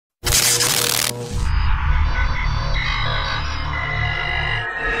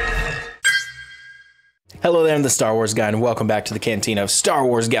Hello there, I'm the Star Wars guy, and welcome back to the Cantina of Star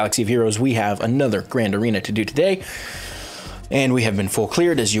Wars Galaxy of Heroes. We have another Grand Arena to do today, and we have been full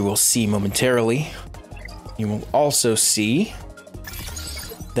cleared, as you will see momentarily. You will also see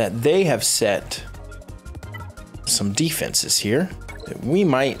that they have set some defenses here that we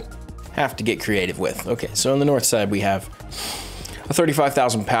might have to get creative with. Okay, so on the north side we have a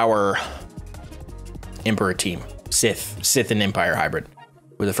 35,000 power Emperor team, Sith and Empire hybrid.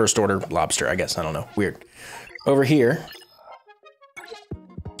 With a First Order lobster, I guess. I don't know. Weird. Over here,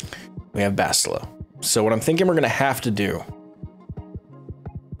 we have Bastila. So what I'm thinking we're going to have to do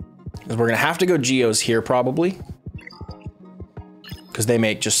is we're going to have to go Geos here probably, because they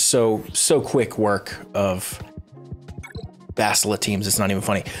make just so quick work of Bastila teams. It's not even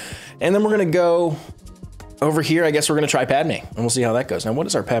funny. And then we're going to go over here. I guess we're going to try Padme, and we'll see how that goes. Now, what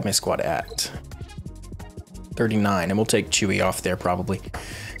is our Padme squad at? 39, and we'll take Chewie off there probably.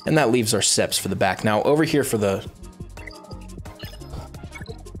 And that leaves our Seps for the back. Now over here for the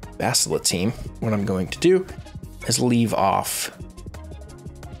Bastila team, what I'm going to do is leave off.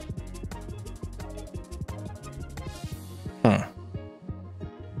 Who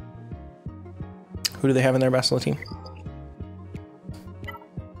do they have in their Bastila team? I'm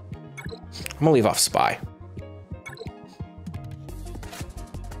gonna leave off Spy.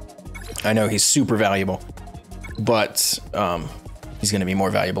 I know he's super valuable, but he's going to be more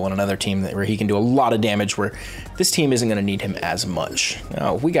valuable in another team where he can do a lot of damage, where this team isn't going to need him as much.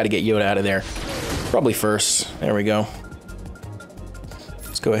 Now, we got to get Yoda out of there probably first. There we go.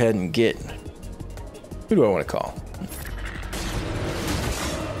 Let's go ahead and get... Who do I want to call?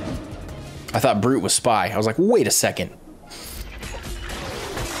 I thought Brute was Spy. I was like, wait a second.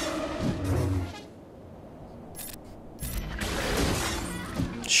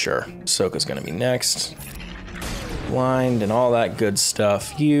 Sure, Ahsoka's going to be next. Blind and all that good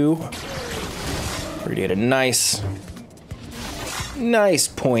stuff. You already had a nice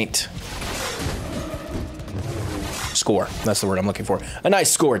point score. That's the word I'm looking for. A nice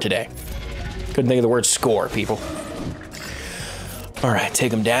score today. Couldn't think of the word score, people. All right,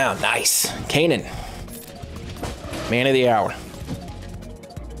 take him down. Nice. Kanan, man of the hour.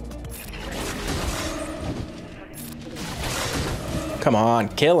 Come on,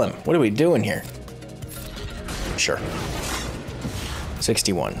 kill him. What are we doing here? Sure.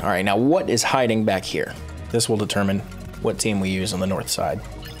 61. All right, now what is hiding back here? This will determine what team we use on the north side.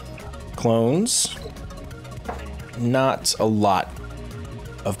 Clones. Not a lot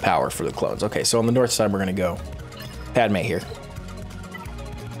of power for the clones. Okay, so on the north side, we're gonna go Padme here.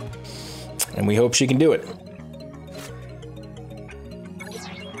 And we hope she can do it.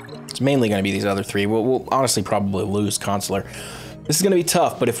 It's mainly gonna be these other three. We'll honestly probably lose Consular. This is gonna be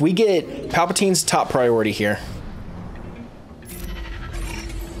tough, but if we get Palpatine's top priority here,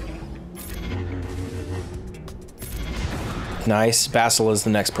 nice. Bastila is the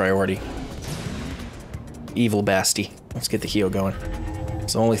next priority. Evil Basti. Let's get the heal going.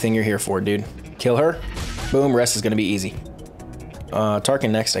 It's the only thing you're here for, dude. Kill her. Boom. Rest is going to be easy.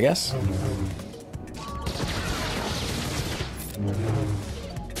 Tarkin next, I guess.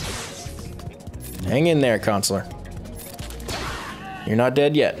 Hang in there, Consular. You're not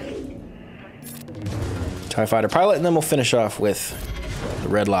dead yet. TIE Fighter pilot, and then we'll finish off with the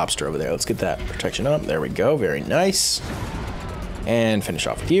Red Lobster over there. Let's get that protection up. There we go. Very nice. And finish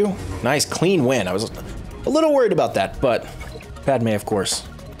off with you. Nice, clean win. I was a little worried about that, but Padme, of course,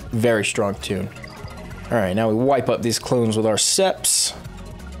 very strong tune. All right, now we wipe up these clones with our Seps,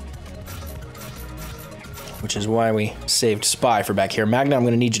 which is why we saved Spy for back here. Magna, I'm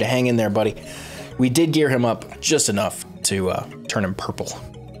going to need you to hang in there, buddy. We did gear him up just enough to turn him purple,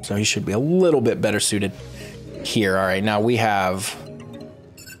 so he should be a little bit better suited here. All right, now we have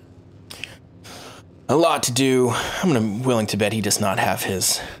a lot to do. I'm willing to bet he does not have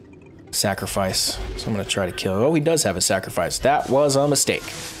his sacrifice, so I'm gonna try to kill. Oh, he does have a sacrifice. That was a mistake.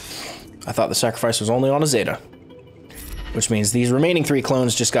 I thought the sacrifice was only on a Zeta, which means these remaining three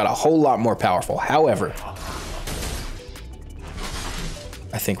clones just got a whole lot more powerful. However,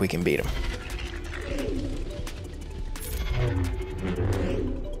 I think we can beat him.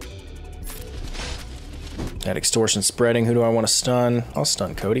 That extortion spreading. Who do I want to stun? I'll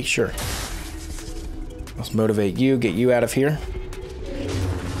stun Cody, sure. Let's motivate you, get you out of here.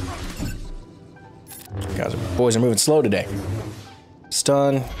 Guys, boys are moving slow today.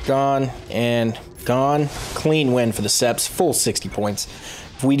 Stun, gone, and gone. Clean win for the Seps, full 60 points.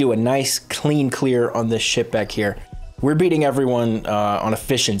 If we do a nice clean clear on this ship back here, we're beating everyone on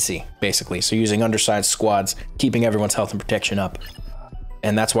efficiency, basically. So using undersized squads, keeping everyone's health and protection up.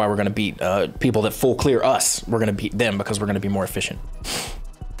 And that's why we're going to beat people that full clear us. We're going to beat them because we're going to be more efficient.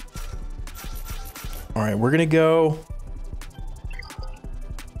 All right, we're going to go...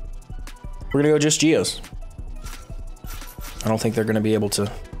 We're going to go just Geos. I don't think they're going to be able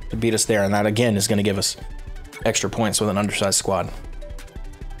to beat us there. And that, again, is going to give us extra points with an undersized squad.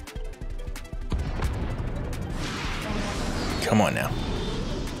 Come on now.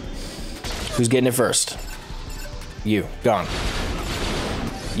 Who's getting it first? You. Gone.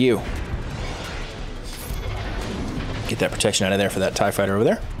 You. Get that protection out of there for that TIE fighter over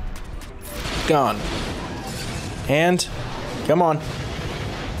there. Gone. And come on.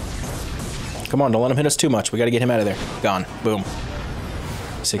 Come on, don't let him hit us too much. We got to get him out of there. Gone. Boom.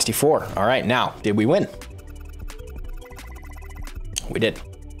 64. All right, now, did we win? We did.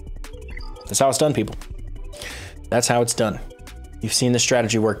 That's how it's done, people. That's how it's done. You've seen this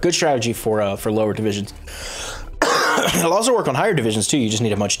strategy work. Good strategy for lower divisions. It'll also work on higher divisions too. You just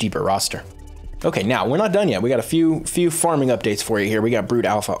need a much deeper roster. Okay, now we're not done yet. We got a few farming updates for you here. We got Brood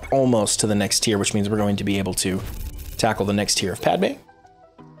Alpha almost to the next tier, which means we're going to be able to tackle the next tier of Padme.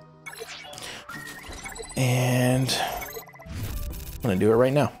 And I'm gonna do it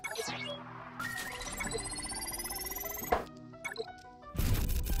right now.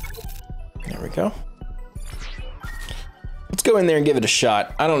 There we go. Let's go in there and give it a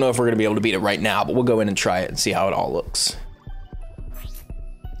shot. I don't know if we're gonna be able to beat it right now, but we'll go in and try it and see how it all looks.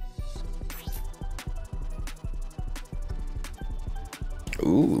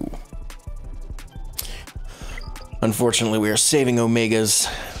 Ooh. Unfortunately, we are saving Omegas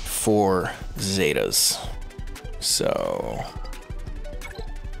for Zetas. So...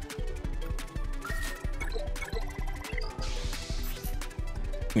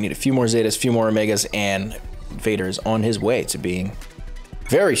 we need a few more Zetas, a few more Omegas, and Vader is on his way to being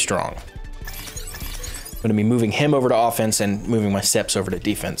very strong. I'm gonna be moving him over to offense and moving my Seps over to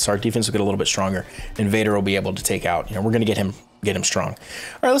defense. So our defense will get a little bit stronger, and Vader will be able to take out, we're gonna get him strong. All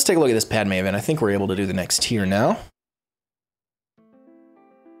right, let's take a look at this Padme event. I think we're able to do the next tier now.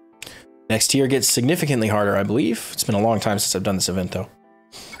 Next tier gets significantly harder, I believe. It's been a long time since I've done this event, though.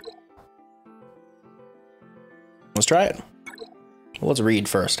 Let's try it. Well, let's read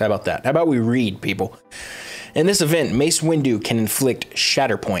first. How about that? How about we read, people? In this event, Mace Windu can inflict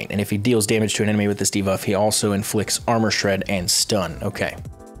Shatter Point, and if he deals damage to an enemy with this debuff, he also inflicts Armor Shred and Stun. Okay,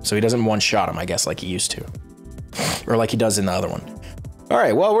 so he doesn't one-shot him, I guess, like he used to. Or like he does in the other one. All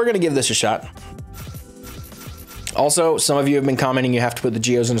right, well, we're going to give this a shot. Also, some of you have been commenting you have to put the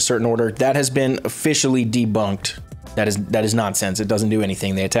Geos in a certain order. That has been officially debunked. That is nonsense. It doesn't do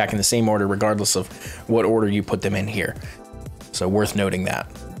anything. They attack in the same order regardless of what order you put them in here. So worth noting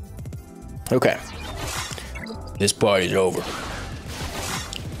that. Okay. This party's over.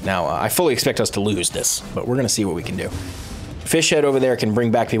 Now, I fully expect us to lose this, but we're going to see what we can do. Fishhead over there can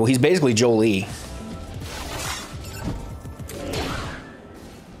bring back people. He's basically Jolie.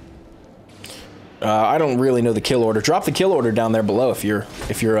 I don't really know the kill order. Drop the kill order down there below if you're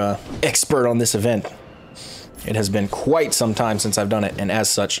expert on this event. It has been quite some time since I've done it, and as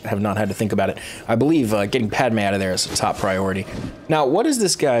such, have not had to think about it. I believe getting Padme out of there is a top priority. Now, what is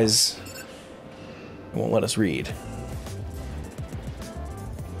this guy's... It won't let us read.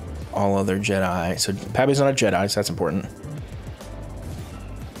 All other Jedi. So Padme's not a Jedi, so that's important.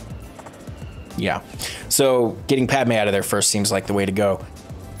 Yeah. So getting Padme out of there first seems like the way to go.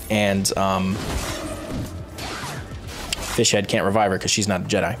 And Fishhead can't revive her because she's not a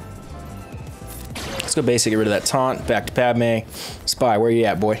Jedi. Let's go basic, get rid of that taunt. Back to Padme. Spy, where you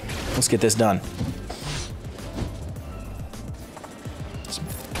at, boy? Let's get this done.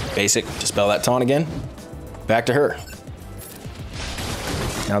 Basic, dispel that taunt again. Back to her.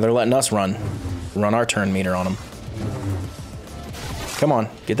 Now they're letting us run our turn meter on them. Come on,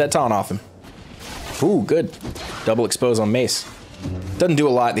 get that taunt off him. Ooh, good. Double expose on Mace. Doesn't do a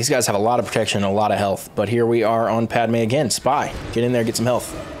lot. These guys have a lot of protection and a lot of health. But here we are on Padme again. Spy. Get in there, get some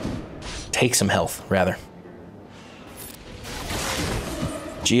health. Take some health, rather.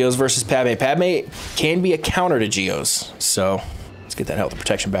 Geos versus Padme. Padme can be a counter to Geos. So let's get that health and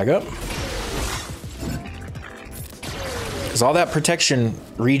protection back up. Because all that protection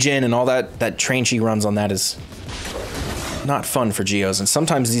regen and all that train she runs on that is not fun for Geos. And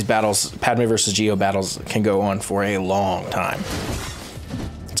sometimes these battles, Padme versus Geo battles, can go on for a long time.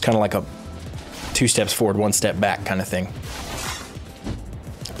 It's kind of like a 2 steps forward, 1 step back kind of thing.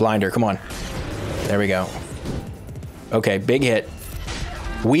 Blinder, come on. There we go. Okay, big hit.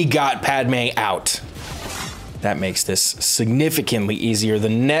 We got Padme out. That makes this significantly easier. The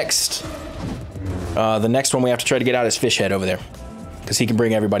next one we have to try to get out is Fishhead over there, because he can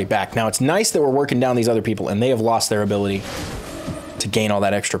bring everybody back. Now, it's nice that we're working down these other people, and they have lost their ability to gain all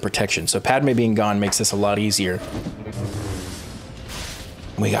that extra protection. So Padme being gone makes this a lot easier.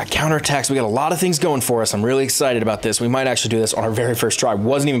 We got counterattacks. We got a lot of things going for us. I'm really excited about this. We might actually do this on our very first try.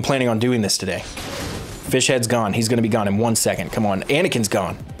 Wasn't even planning on doing this today. Fishhead's gone. He's going to be gone in 1 second. Come on. Anakin's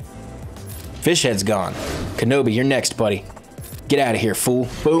gone. Fishhead's gone. Kenobi, you're next, buddy. Get out of here, fool.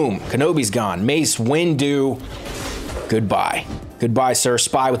 Boom. Kenobi's gone. Mace Windu. Goodbye. Goodbye, sir.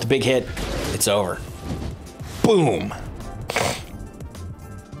 Spy with the big hit. It's over. Boom.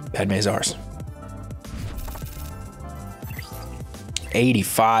 Padme's ours.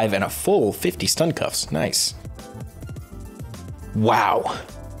 85 and a full 50 stun cuffs. Nice. Wow.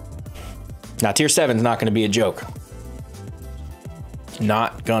 Now, tier 7 is not going to be a joke.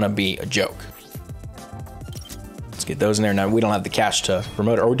 Not going to be a joke. Let's get those in there. Now, we don't have the cash to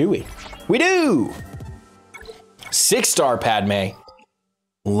promote it, or do we? We do! 6-star Padme.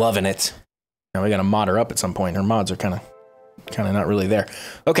 Loving it. Now, we got to mod her up at some point. Her mods are kind of not really there.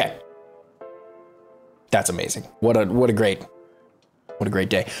 Okay. That's amazing. What a great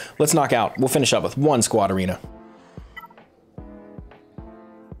day. Let's knock out. We'll finish up with 1 squad arena.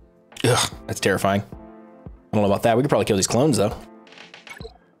 Ugh, that's terrifying. I don't know about that. We could probably kill these clones, though.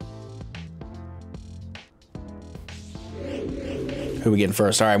 Who are we getting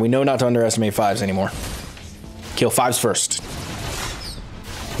first? All right, we know not to underestimate 5s anymore. Kill 5s first.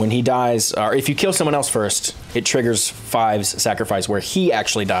 When he dies, or if you kill someone else first, it triggers 5's sacrifice where he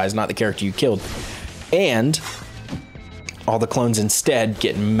actually dies, not the character you killed. And all the clones instead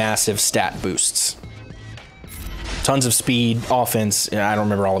get massive stat boosts. Tons of speed, offense. I don't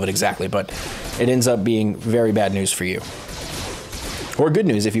remember all of it exactly, but it ends up being very bad news for you. Or good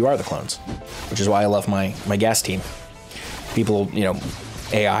news if you are the clones, which is why I love my gas team. People, you know,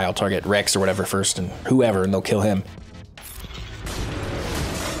 AI, I'll target Rex or whatever first and whoever, and they'll kill him.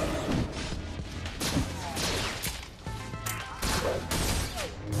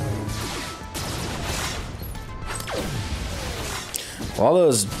 All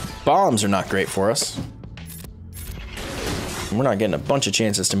those bombs are not great for us. We're not getting a bunch of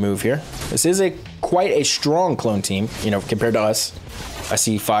chances to move here. This is quite a strong clone team, you know, compared to us. I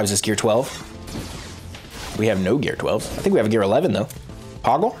see 5s as gear 12. We have no gear 12s. I think we have a gear 11 though.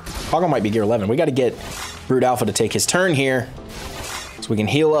 Hoggle? Hoggle might be gear 11. We got to get Brute Alpha to take his turn here so we can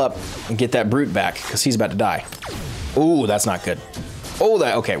heal up and get that Brute back because he's about to die. Ooh, that's not good. Oh,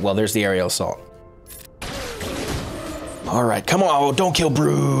 okay, well, there's the aerial assault. All right, come on. Oh, don't kill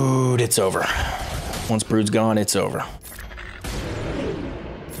Brood. It's over. Once Brood's gone, it's over.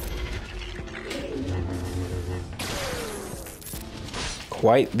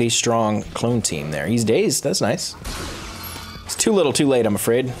 Quite the strong clone team there. He's dazed. That's nice. It's too little too late, I'm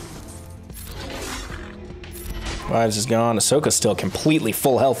afraid. 5s is gone. Ahsoka's still completely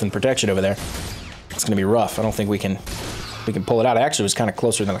full health and protection over there. It's going to be rough. I don't think we can pull it out. Actually, it was kind of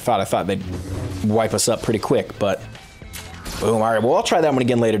closer than I thought. I thought they'd wipe us up pretty quick, but... Boom. All right, well, I'll try that one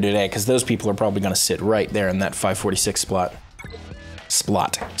again later today because those people are probably going to sit right there in that 546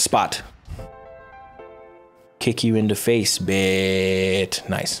 spot. Kick you into face bit.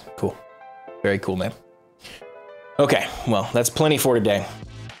 Nice. Cool. Very cool, man. Okay, well, that's plenty for today.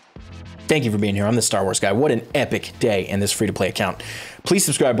 Thank you for being here. I'm the Star Wars guy. What an epic day in this free-to-play account. Please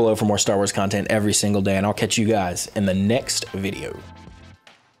subscribe below for more Star Wars content every single day, and I'll catch you guys in the next video.